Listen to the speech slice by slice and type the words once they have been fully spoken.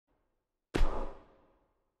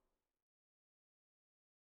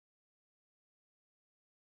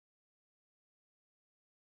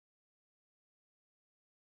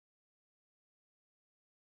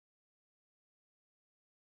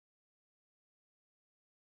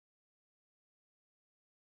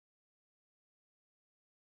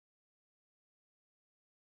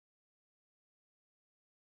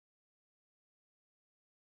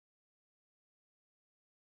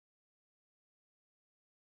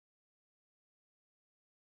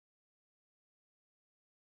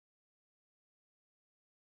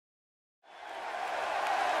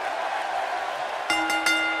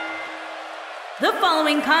The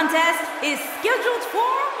following contest is scheduled for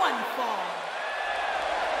one fall.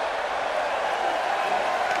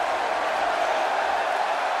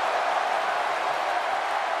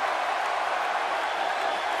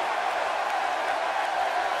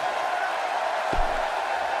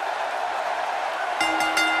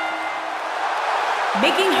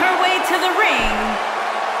 Making her way to the ring,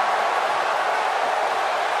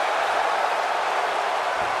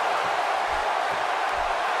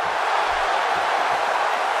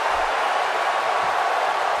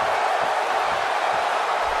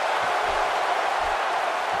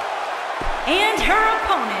 and her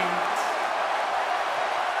opponent,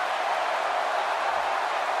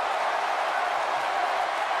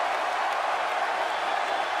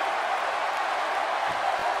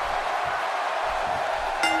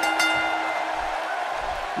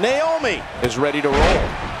 Naomi is ready to roll.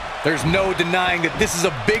 There's no denying that this is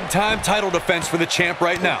a big-time title defense for the champ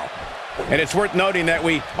right now. And it's worth noting that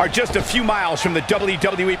we are just a few miles from the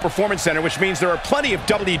WWE Performance Center, which means there are plenty of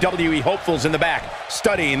WWE hopefuls in the back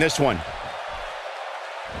studying this one.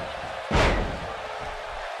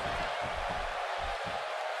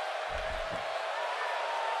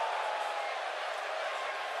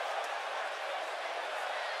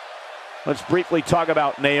 Let's briefly talk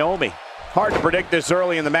about Naomi. Hard to predict this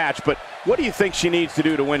early in the match, but what do you think she needs to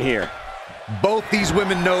do to win here? Both these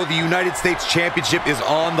women know the United States Championship is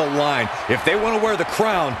on the line. If they want to wear the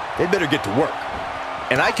crown, they better get to work.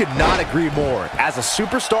 And I could not agree more. As a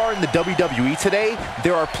superstar in the WWE today,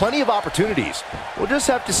 there are plenty of opportunities. We'll just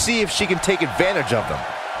have to see if she can take advantage of them.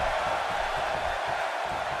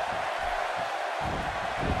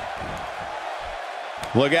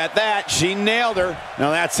 Look at that, she nailed her.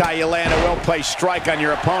 Now that's how you land a well-placed strike on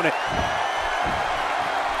your opponent.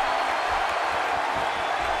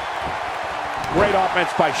 Great offense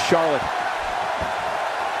by Charlotte.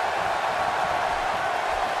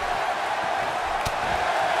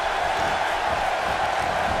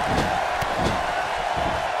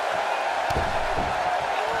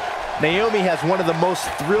 Naomi has one of the most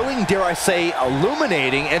thrilling, dare I say,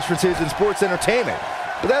 illuminating entrances in sports entertainment.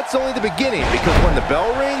 But that's only the beginning, because when the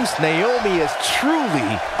bell rings, Naomi is truly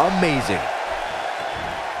amazing.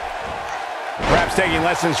 Perhaps taking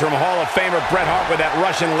lessons from Hall of Famer Bret Hart with that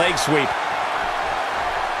Russian leg sweep.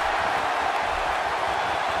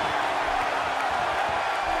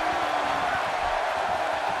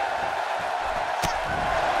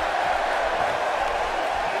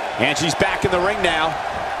 And she's back in the ring now.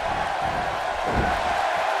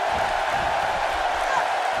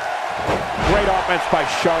 Great offense by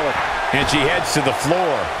Charlotte. And she heads to the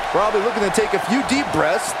floor. Probably looking to take a few deep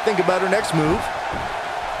breaths, think about her next move.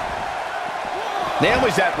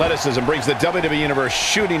 Naomi's athleticism brings the WWE Universe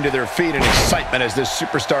shooting to their feet in excitement as this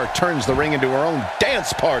superstar turns the ring into her own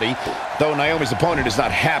dance party, though Naomi's opponent is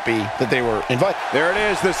not happy that they were invited. There it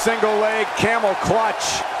is, the single leg camel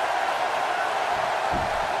clutch.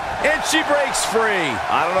 And she breaks free.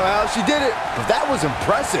 I don't know how she did it, but that was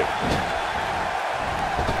impressive.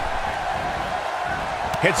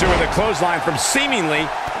 Hits her with a clothesline from seemingly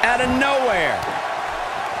out of nowhere.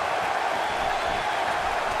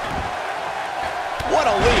 What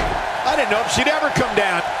a leap. I didn't know if she'd ever come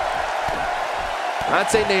down.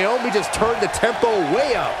 I'd say Naomi just turned the tempo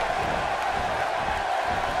way up.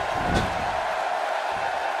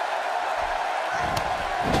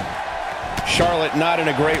 Charlotte not in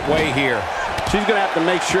a great way here. She's going to have to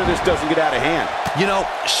make sure this doesn't get out of hand. You know,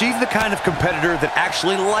 she's the kind of competitor that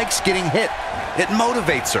actually likes getting hit. It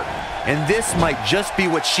motivates her. And this might just be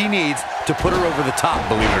what she needs to put her over the top,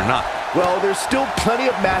 believe it or not. Well, there's still plenty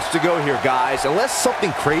of match to go here, guys. Unless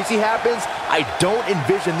something crazy happens, I don't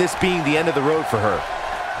envision this being the end of the road for her.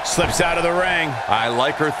 Slips out of the ring. I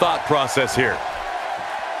like her thought process here.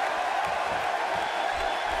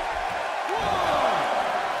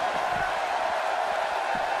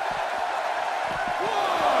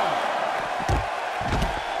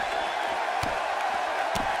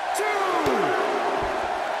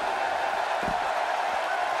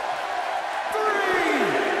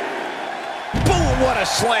 What a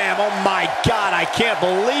slam. Oh my God, I can't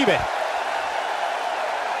believe it.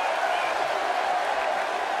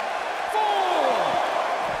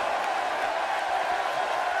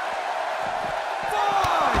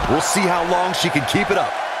 We'll see how long she can keep it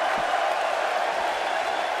up.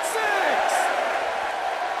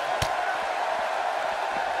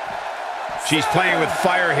 6. She's playing with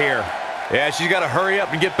fire here. Yeah, she's got to hurry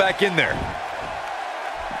up and get back in there.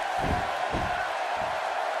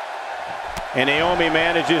 And Naomi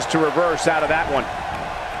manages to reverse out of that one.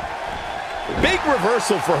 Big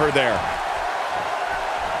reversal for her there.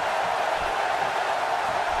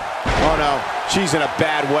 Oh no, She's in a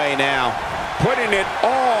bad way now. Putting it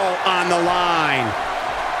all on the line.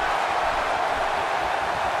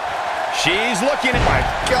 She's looking at... My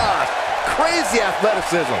God, crazy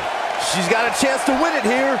athleticism. She's got a chance to win it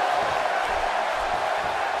here.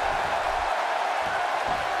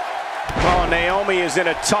 Oh, Naomi is in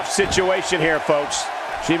a tough situation here, folks.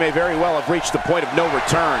 She may very well have reached the point of no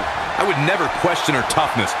return. I would never question her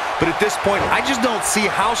toughness, but at this point, I just don't see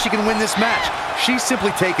how she can win this match. She's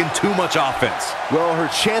simply taken too much offense. Well, her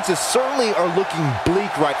chances certainly are looking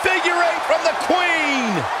bleak right. Figure eight from the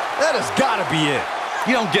Queen! That has got to be it.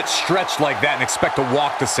 You don't get stretched like that and expect to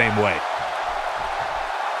walk the same way.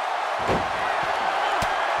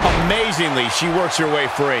 Amazingly, she works her way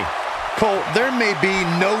free. Cole, there may be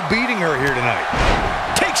no beating her here tonight.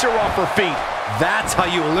 Takes her off her feet. That's how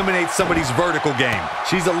you eliminate somebody's vertical game.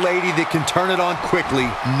 She's a lady that can turn it on quickly,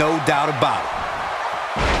 no doubt about it.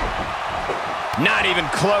 Not even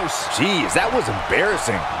close. Jeez, that was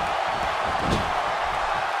embarrassing.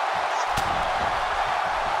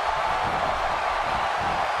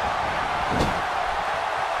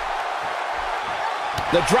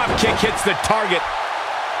 The drop kick hits the target.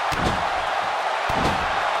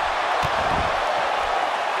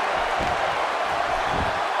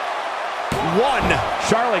 One.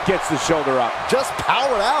 Charlotte gets the shoulder up. Just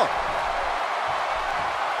powered out.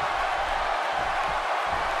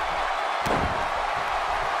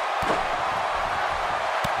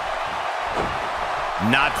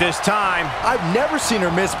 Not this time. I've never seen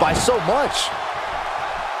her miss by so much.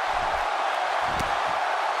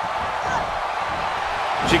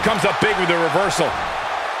 She comes up big with the reversal.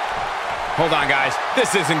 Hold on, guys.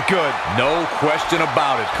 This isn't good. No question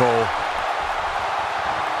about it, Cole.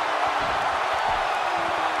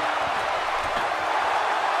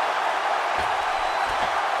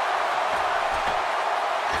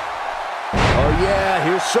 Oh, yeah,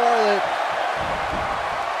 here's Charlotte.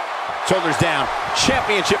 Shoulders down.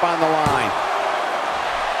 Championship on the line.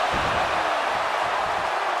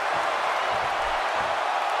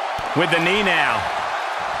 With the knee now.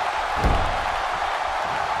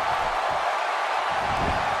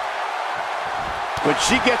 When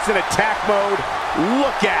she gets in attack mode,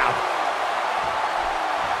 look out.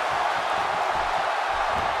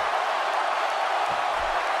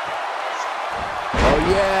 Oh,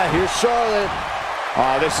 yeah, here's Charlotte.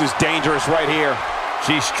 Oh, this is dangerous right here.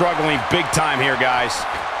 She's struggling big time here, guys.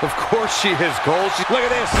 Of course she is, Cole. Look at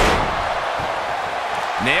this.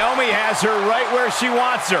 Naomi has her right where she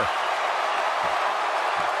wants her.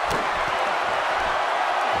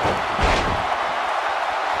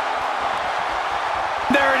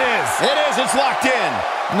 There it is. It is. It's locked in.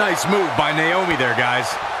 Nice move by Naomi there, guys.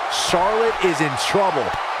 Charlotte is in trouble.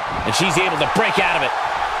 And she's able to break out of it.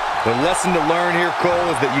 The lesson to learn here, Cole,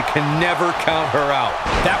 is that you can never count her out.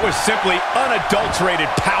 That was simply unadulterated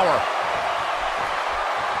power.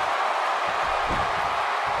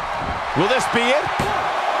 Will this be it?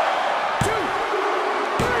 1, 2,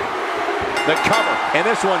 3. The cover, and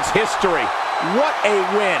this one's history. What a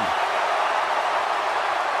win.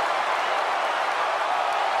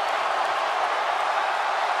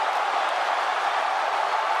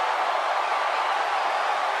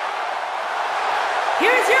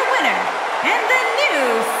 Here's your winner, and the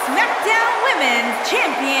new SmackDown Women's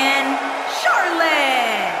Champion,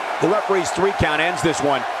 Charlotte. The referee's 3 count ends this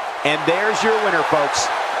one, and there's your winner, folks.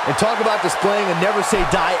 And talk about displaying a never say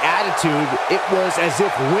die attitude. It was as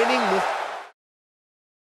if winning was...